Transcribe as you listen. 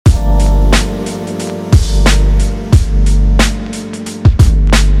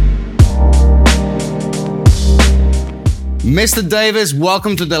Mr. Davis,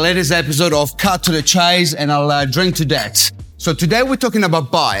 welcome to the latest episode of Cut to the Chase, and I'll drink to that. So today we're talking about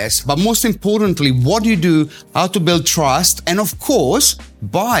buyers, but most importantly, what you do, how to build trust, and of course,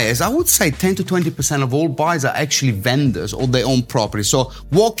 buyers. I would say 10 to 20% of all buyers are actually vendors or their own property. So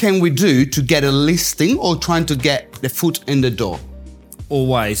what can we do to get a listing or trying to get the foot in the door?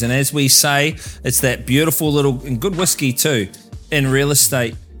 Always, and as we say, it's that beautiful little, and good whiskey too, in real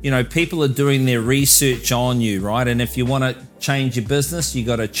estate. You know, people are doing their research on you, right? And if you want to change your business, you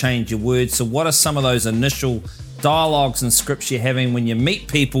got to change your words. So what are some of those initial dialogues and scripts you're having when you meet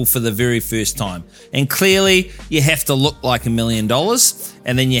people for the very first time? And clearly you have to look like $1 million,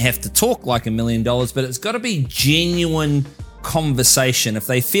 and then you have to talk like $1 million, but it's got to be genuine conversation. If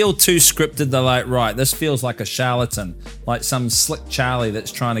they feel too scripted, they're like, right, this feels like a charlatan, like some slick Charlie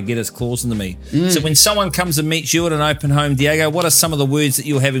that's trying to get his claws into me. So when someone comes and meets you at an open home, Diego, what are some of the words that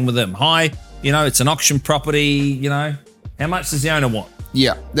you're having with them? Hi, you know, it's an auction property, you know, how much does the owner want?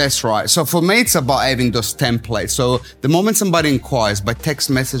 Yeah, that's right. So for me, it's about having those templates. So the moment somebody inquires by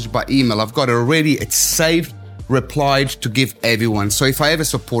text message, by email, I've got it's saved, replied to give everyone. So if I have a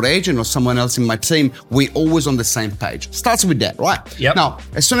support agent or someone else in my team, we're always on the same page. Starts with that, right? Yep. Now,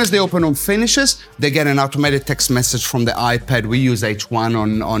 as soon as the open home finishes, they get an automated text message from the iPad. We use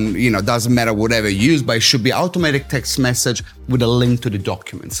H1 on you know, doesn't matter whatever you use, but it should be automatic text message with a link to the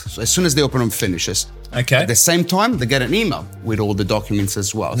documents. So as soon as the open home finishes, Okay. at the same time, they get an email with all the documents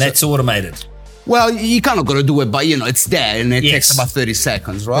as well. And that's automated. Well, you kind of got to do it, but you know, it's there and it takes about 30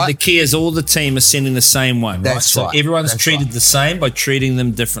 seconds, right? But the key is all the team are sending the same one, right? That's So right. everyone's That's treated right. the same by treating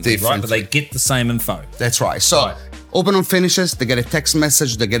them differently, right? But they Differently. get the same info. That's right. So Right. open home finishes, they get a text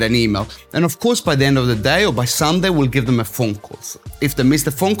message, they get an email. And of course, by the end of the day or by Sunday, we'll give them a phone call. If they miss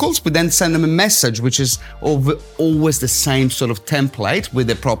the phone calls, we then send them a message, which is always the same sort of template with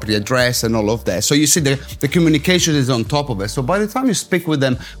the property address and all of that. So you see the communication is on top of it. So by the time you speak with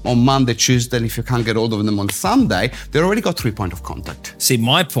them on Monday, Tuesday, and if you can't get hold of them on Sunday, they've already got 3 points of contact. See,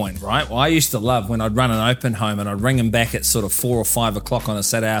 my point, right? Well, I used to love when I'd run an open home and I'd ring them back at sort of 4 or 5 o'clock on a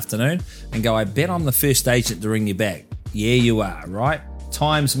Saturday afternoon and go, I bet I'm the first agent to ring you back. Yeah, you are, right?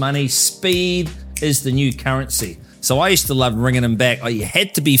 Time's money, speed is the new currency. So I used to love ringing them back. Oh, you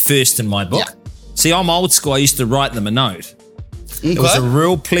had to be first in my book. Yeah. See, I'm old school. I used to write them a note. It was a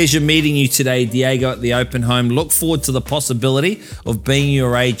real pleasure meeting you today, Diego, at the open home. Look forward to the possibility of being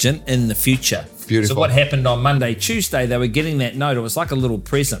your agent in the future. Beautiful. So what happened on Monday, Tuesday, they were getting that note. It was like a little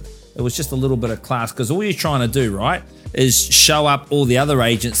present. It was just a little bit of class, because all you're trying to do, right, is show up all the other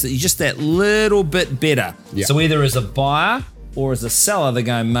agents that you're just that little bit better. Yeah. So either as a buyer or as a seller, they're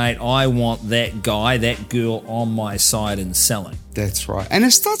going, mate, I want that guy, that girl on my side in selling. That's right. And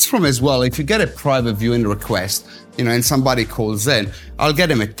it starts from as well, if you get a private viewing request, you know, and somebody calls in, I'll get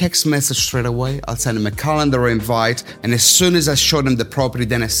them a text message straight away. I'll send them a calendar invite. And as soon as I show them the property,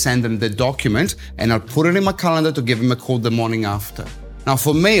 then I send them the document and I'll put it in my calendar to give them a call the morning after. Now,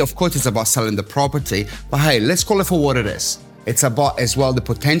 for me, of course, it's about selling the property, but hey, let's call it for what it is. It's about as well the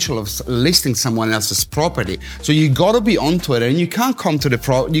potential of listing someone else's property. So you got to be onto it, and you can't come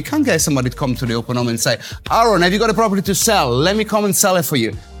to you can't get somebody to come to the open home and say, Aaron, have you got a property to sell? Let me come and sell it for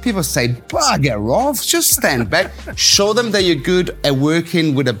you. People say, bugger off, just stand back, show them that you're good at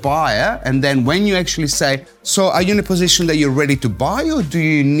working with a buyer, and then when you actually say, so are you in a position that you're ready to buy, or do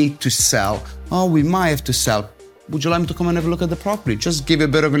you need to sell? Oh, we might have to sell. Would you like me to come and have a look at the property? Just give you a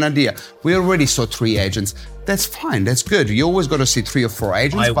bit of an idea. We already saw 3 agents. That's fine. That's good. You always got to see 3 or 4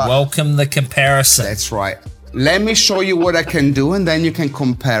 agents. I welcome the comparison. That's right. Let me show you what I can do, and then you can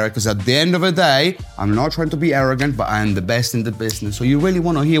compare it. Because at the end of the day, I'm not trying to be arrogant, but I'm the best in the business. So you really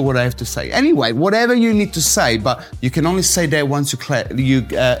want to hear what I have to say. Anyway, whatever you need to say, but you can only say that once you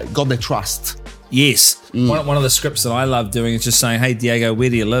got the trust. Yes. One of the scripts that I love doing is just saying, hey, Diego, where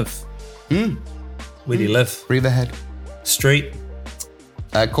do you live? Where do you live? Riverhead. Street?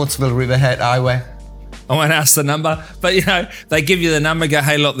 Coatesville, Riverhead Highway. I won't ask the number, but you know, they give you the number, go,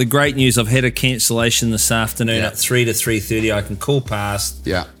 hey, look, the great news, I've had a cancellation this afternoon at 3 to 3:30. I can call past.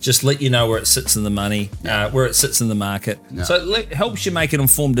 Yeah. Just let you know where it sits in the money, where it sits in the market. Yeah. So it helps you make an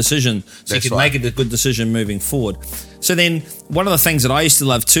informed decision, so That's you can right. make a good decision moving forward. So then one of the things that I used to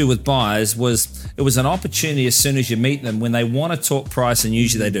love too with buyers was it was an opportunity as soon as you meet them when they want to talk price, and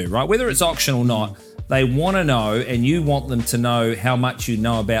usually they do, right? Whether it's auction or not, they want to know, and you want them to know how much you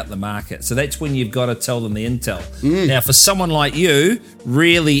know about the market. So that's when you've got to tell them the intel. Now, for someone like you,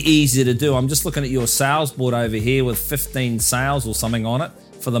 really easy to do. I'm just looking at your sales board over here with 15 sales or something on it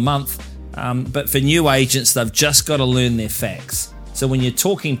for the month. But for new agents, they've just got to learn their facts. So when you're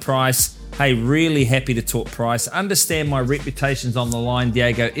talking price, hey, really happy to talk price. Understand my reputation's on the line,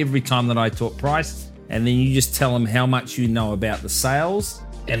 Diego, every time that I talk price. and then you just tell them how much you know about the sales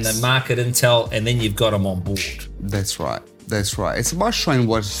and the market intel, and then you've got them on board. That's right. That's right. It's about showing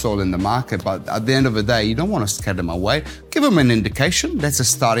what's sold in the market, but at the end of the day, you don't want to scare them away. Give them an indication. That's a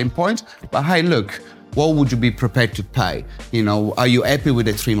starting point. But hey, look, what would you be prepared to pay? You know, are you happy with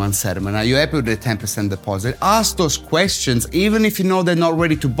the 3-month settlement? Are you happy with the 10% deposit? Ask those questions, even if you know they're not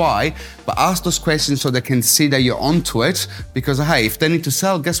ready to buy, but ask those questions so they can see that you're onto it. Because hey, if they need to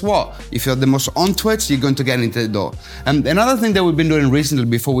sell, guess what? If you're the most onto it, you're going to get into the door. And another thing that we've been doing recently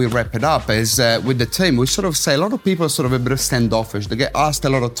before we wrap it up is with the team, we sort of say a lot of people are sort of a bit of standoffish. They get asked a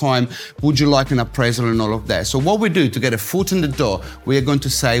lot of time, would you like an appraisal and all of that? So what we do to get a foot in the door, we are going to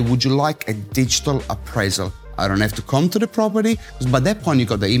say, would you like a digital appraisal? I don't have to come to the property, because by that point you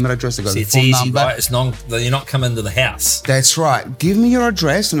got the email address, you got the phone number. Right? You're not coming to the house. That's right. Give me your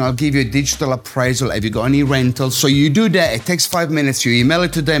address and I'll give you a digital appraisal. Have you got any rentals? So you do that. It takes 5 minutes. You email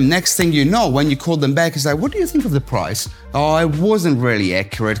it to them. Next thing you know, when you call them back, it's like, what do you think of the price? Oh, it wasn't really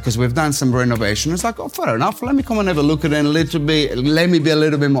accurate because we've done some renovation. It's like, oh, fair enough. Let me come and have a look at it a little bit. Let me be a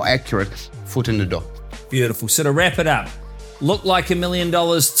little bit more accurate. Foot in the door. Beautiful. So to wrap it up, look like $1 million,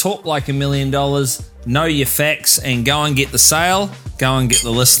 talk like $1 million, know your facts, and go and get the sale, go and get the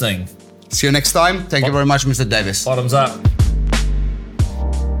listing. See you next time. Thank you very much, Mr. Davis. Bottoms up.